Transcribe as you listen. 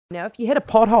Now, if you hit a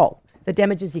pothole that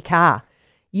damages your car,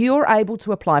 you're able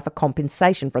to apply for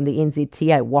compensation from the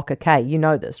NZTA, Waka Kotahi. You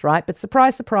know this, right? But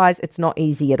surprise, surprise, it's not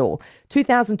easy at all.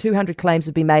 2,200 claims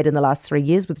have been made in the last 3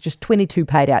 years with just 22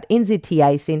 paid out.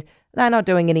 NZTA said they're not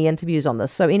doing any interviews on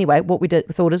this. So anyway, what we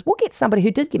thought is we'll get somebody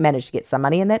who did manage to get some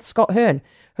money, and that's Scott Hearn,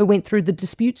 who went through the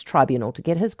disputes tribunal to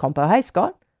get his compo. Hey,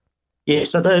 Scott. Yes,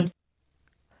 I did.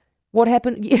 What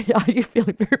happened? Yeah, are you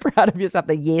feeling very proud of yourself?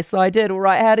 Yes, I did. All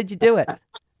right. How did you do it?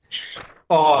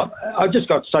 Oh, I just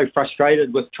got so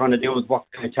frustrated with trying to deal with Waka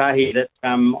Kotahi that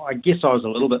I guess I was a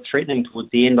little bit threatening towards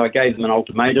the end. I gave them an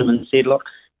ultimatum and said, look,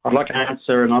 I'd like an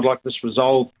answer and I'd like this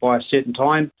resolved by a certain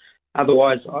time.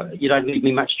 Otherwise, you don't leave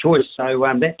me much choice. So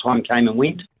that time came and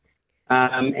went.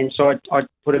 And so I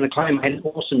put in a claim. I had an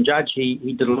awesome judge.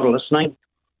 He did a lot of listening.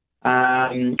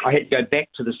 I had to go back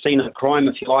to the scene of the crime,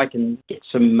 if you like, and get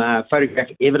some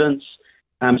photographic evidence,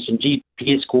 some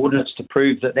GPS coordinates to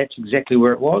prove that that's exactly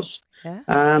where it was. Yeah.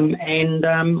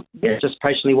 Just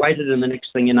patiently waited, and the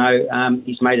next thing you know,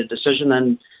 he's made a decision,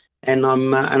 and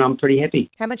I'm pretty happy.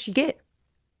 How much you get?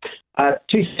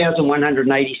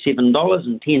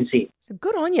 $2,187.10.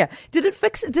 Good on you. Did it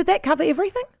fix it? Did that cover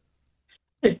everything?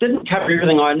 It didn't cover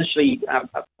everything. I initially, I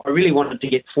really wanted to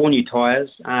get 4 new tyres,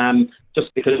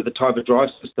 just because of the type of drive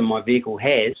system my vehicle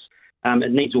has.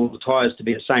 It needs all the tyres to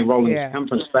be the same rolling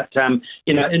circumference. But,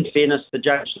 in fairness, the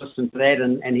judge listened to that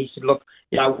and he said, look,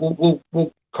 we'll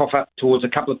cough up towards a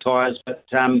couple of tyres, but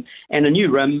and a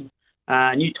new rim,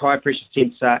 a new tyre pressure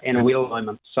sensor and a wheel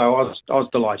alignment. So I was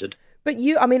delighted. But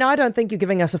I don't think you're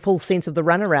giving us a full sense of the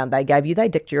runaround they gave you. They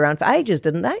dicked you around for ages,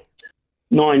 didn't they?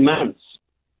 9 months.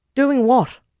 Doing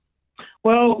what?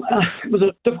 Well, it was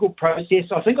a difficult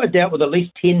process. I think I dealt with at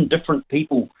least 10 different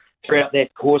people throughout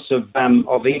that course of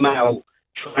email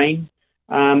train.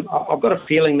 I've got a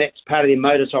feeling that's part of their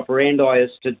modus operandi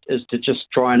is to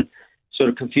just try and sort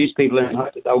of confuse people and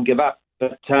hope that they'll give up.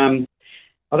 But I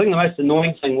think the most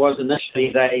annoying thing was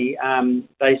initially they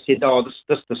said,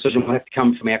 this decision will have to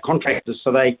come from our contractors.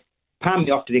 So they palmed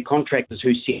me off to their contractors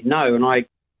who said no. And I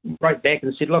wrote back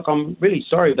and said, look, I'm really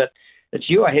sorry, but it's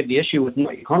you I have the issue with,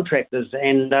 not your contractors.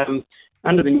 And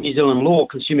under the New Zealand law,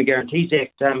 Consumer Guarantees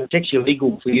Act, it's actually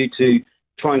illegal for you to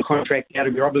try and contract out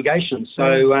of your obligations.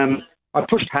 So I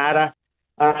pushed harder.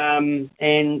 And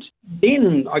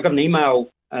then I got an email,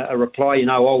 a reply,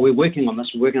 we're working on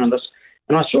this.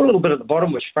 And I saw a little bit at the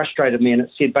bottom which frustrated me, and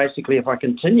it said basically if I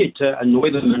continued to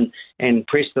annoy them and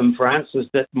press them for answers,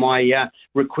 that my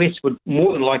request would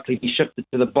more than likely be shifted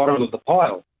to the bottom of the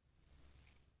pile.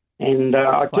 And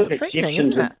I took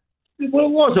exception to it. Well,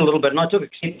 it was a little bit, and I took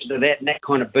exception to that, and that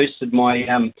kind of boosted my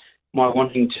my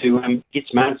wanting to get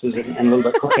some answers and a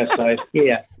little bit quicker. So,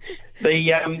 yeah.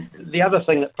 The other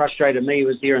thing that frustrated me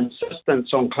was their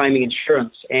insistence on claiming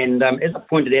insurance. And as I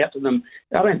pointed out to them,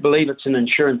 I don't believe it's an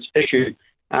insurance issue.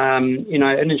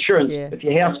 In insurance, if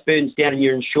your house burns down and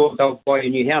you're insured, they'll buy you a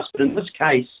new house. But in this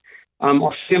case, I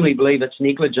firmly believe it's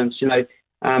negligence.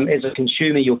 As a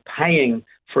consumer, you're paying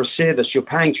for a service. You're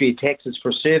paying through your taxes for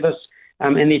a service,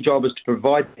 and their job is to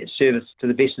provide that service to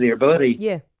the best of their ability.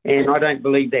 Yeah. And I don't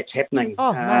believe that's happening.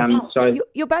 So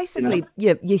you're basically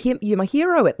you're my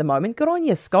hero at the moment. Good on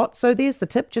you, Scott. So there's the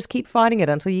tip: just keep fighting it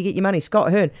until you get your money.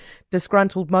 Scott Hearn,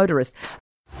 disgruntled motorist.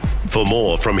 For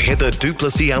more from Heather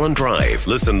Duplessis Allen Drive,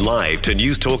 listen live to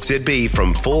News Talk ZB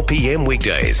from 4 p.m.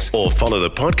 weekdays, or follow the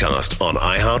podcast on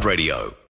iHeartRadio.